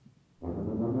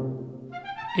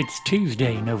It's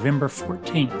Tuesday, November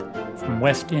 14th. From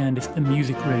West End, it's the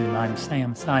Music Room. I'm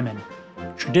Sam Simon.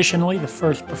 Traditionally, the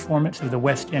first performance of the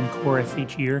West End Chorus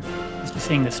each year is to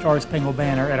sing the Star Spangled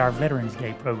Banner at our Veterans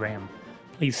Day program.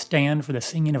 Please stand for the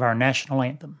singing of our national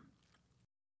anthem.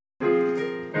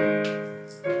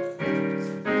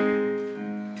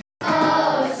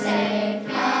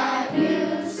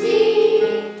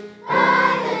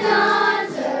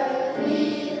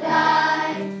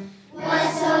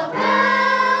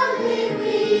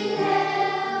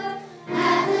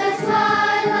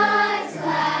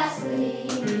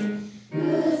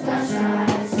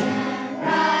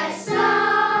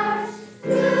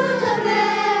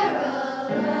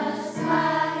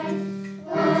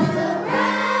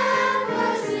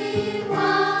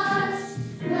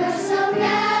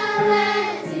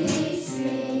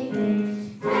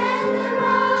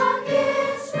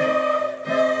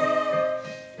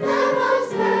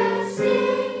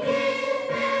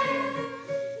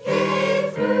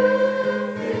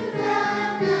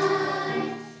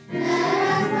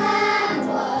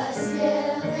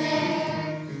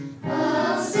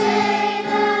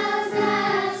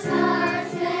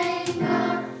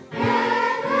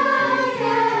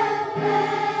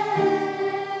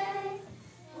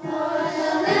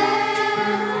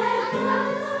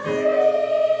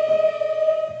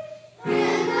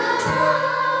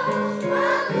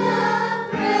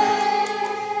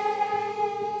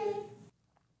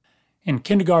 In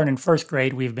kindergarten and first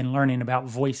grade, we have been learning about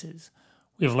voices.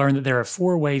 We have learned that there are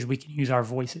 4 ways we can use our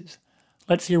voices.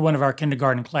 Let's hear one of our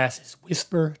kindergarten classes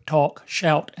whisper, talk,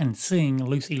 shout, and sing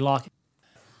Lucy Locket.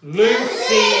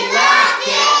 Lucy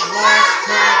Locket lost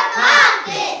her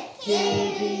pocket.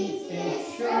 Kitty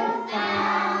Fisher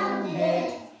found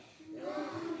it.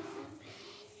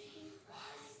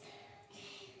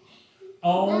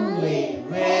 Only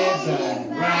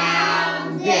ribbon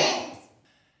round it.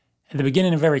 At the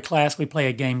beginning of every class, we play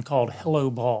a game called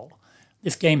Hello Ball.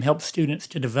 This game helps students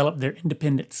to develop their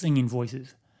independent singing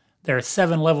voices. There are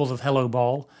 7 levels of Hello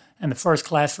Ball, and the first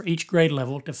class for each grade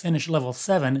level to finish level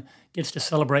 7 gets to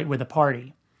celebrate with a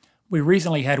party. We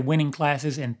recently had winning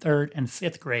classes in 3rd and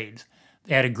 5th grades.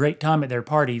 They had a great time at their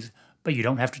parties, but you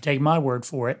don't have to take my word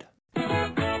for it. All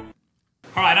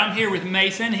right, I'm here with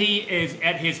Mason. He is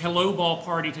at his Hello Ball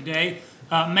party today.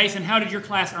 Mason, how did your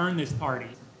class earn this party?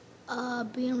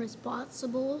 Being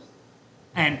responsible.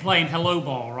 And playing Hello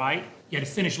Ball, right? You had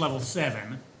to finish level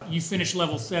 7. You finished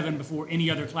level 7 before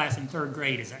any other class in 3rd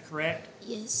grade, is that correct?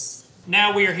 Yes.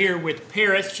 Now we are here with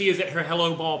Paris. She is at her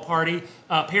Hello Ball party.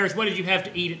 Paris, what did you have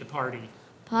to eat at the party?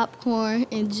 Popcorn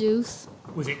and juice.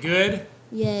 Was it good?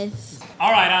 Yes.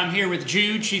 All right, I'm here with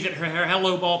Jude. She's at her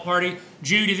Hello Ball party.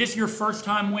 Jude, is this your first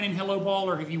time winning Hello Ball,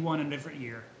 or have you won a different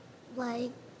year? Like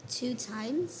 2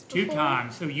 times before? 2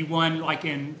 times. So you won like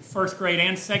in 1st grade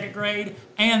and 2nd grade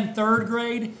and 3rd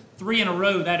grade? 3 in a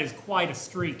row, that is quite a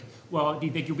streak. Well, do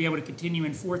you think you'll be able to continue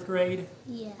in 4th grade?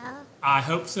 Yeah. I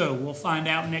hope so. We'll find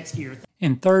out next year.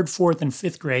 In 3rd, 4th, and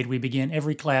 5th grade, we begin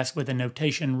every class with a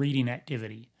notation reading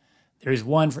activity. There is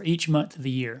one for each month of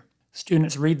the year.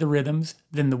 Students read the rhythms,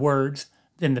 then the words,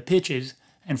 then the pitches,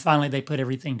 and finally they put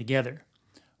everything together.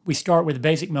 We start with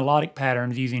basic melodic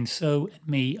patterns using so and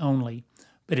me only,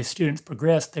 but as students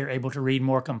progress, they're able to read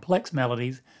more complex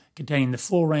melodies containing the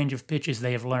full range of pitches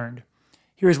they have learned.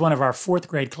 Here is one of our 4th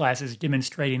grade classes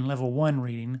demonstrating level 1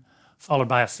 reading, followed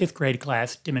by a 5th grade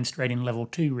class demonstrating level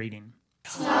 2 reading.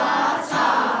 Ta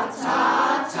ta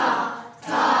ta ta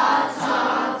ta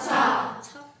ta ta.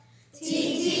 Ti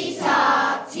ti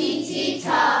ta ti ti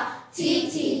ta ti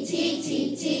ti ti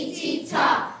ti ti ti ta.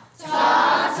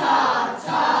 Ta ta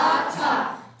ta ta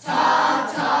ta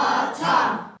ta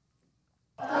ta.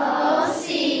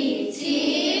 O-C-T-O-B-E-R.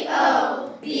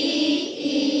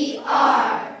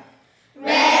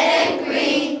 Red and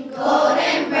green, gold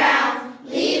and brown,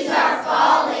 leaves are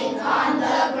falling on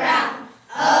the ground.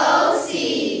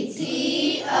 O-C-T-O-B-E-R.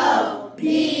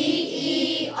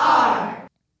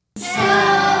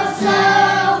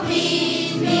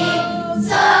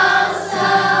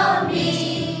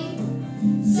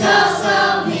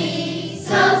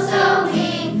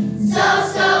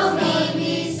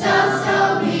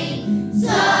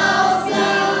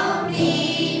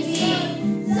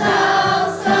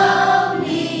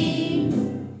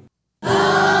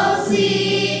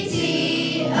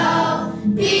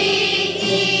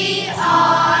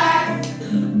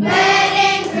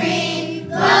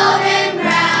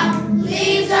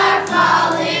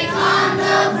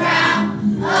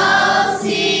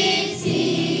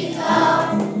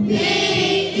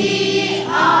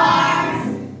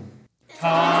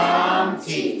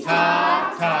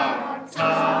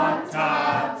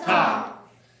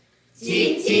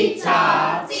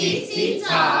 ta, ti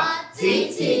ta, ti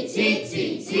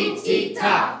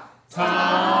ta.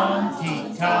 Tom, ti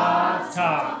ta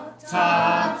ta, ta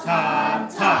ta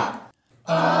ta.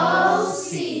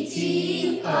 OCTOBER.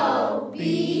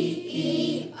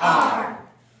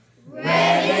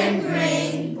 Red and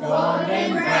green, gold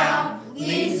and brown,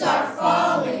 leaves are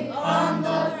falling on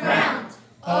the ground.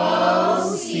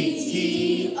 OCTOBER.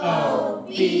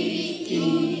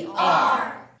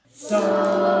 So,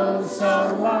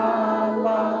 so, la,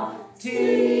 la,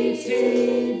 ti,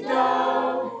 ti, do.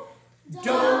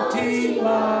 Do, ti,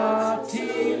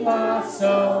 la,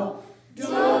 so.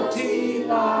 Do, ti,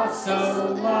 la, so,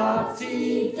 la,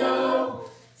 ti, do.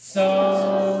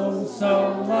 So, so,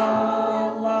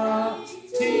 la, la,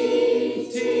 ti,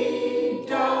 ti,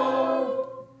 do.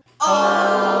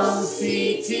 OCTOBER.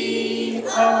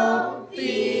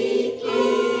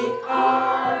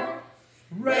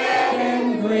 Red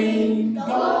and green,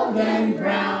 gold and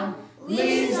brown,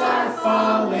 leaves are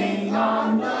falling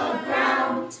on the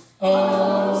ground.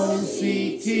 OCTOBER.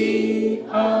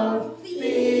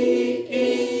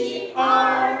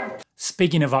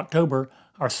 Speaking of October,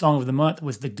 our song of the month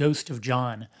was The Ghost of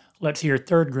John. Let's hear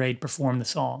third grade perform the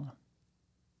song.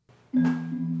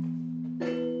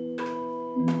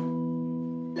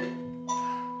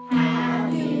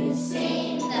 Have you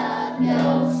seen the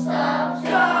ghost of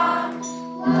John?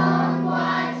 Long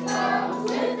white clothes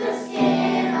with the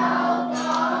skin all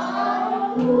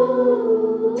gone.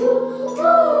 Ooh, ooh.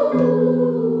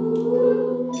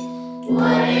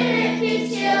 Wouldn't it be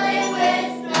chilly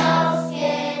with no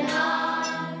skin on?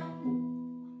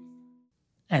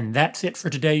 And that's it for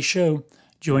today's show.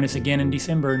 Join us again in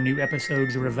December. New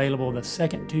episodes are available the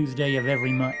second Tuesday of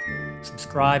every month.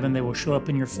 Subscribe and they will show up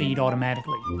in your feed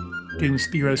automatically. Doom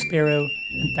Spiro Sparrow,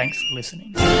 and thanks for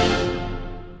listening.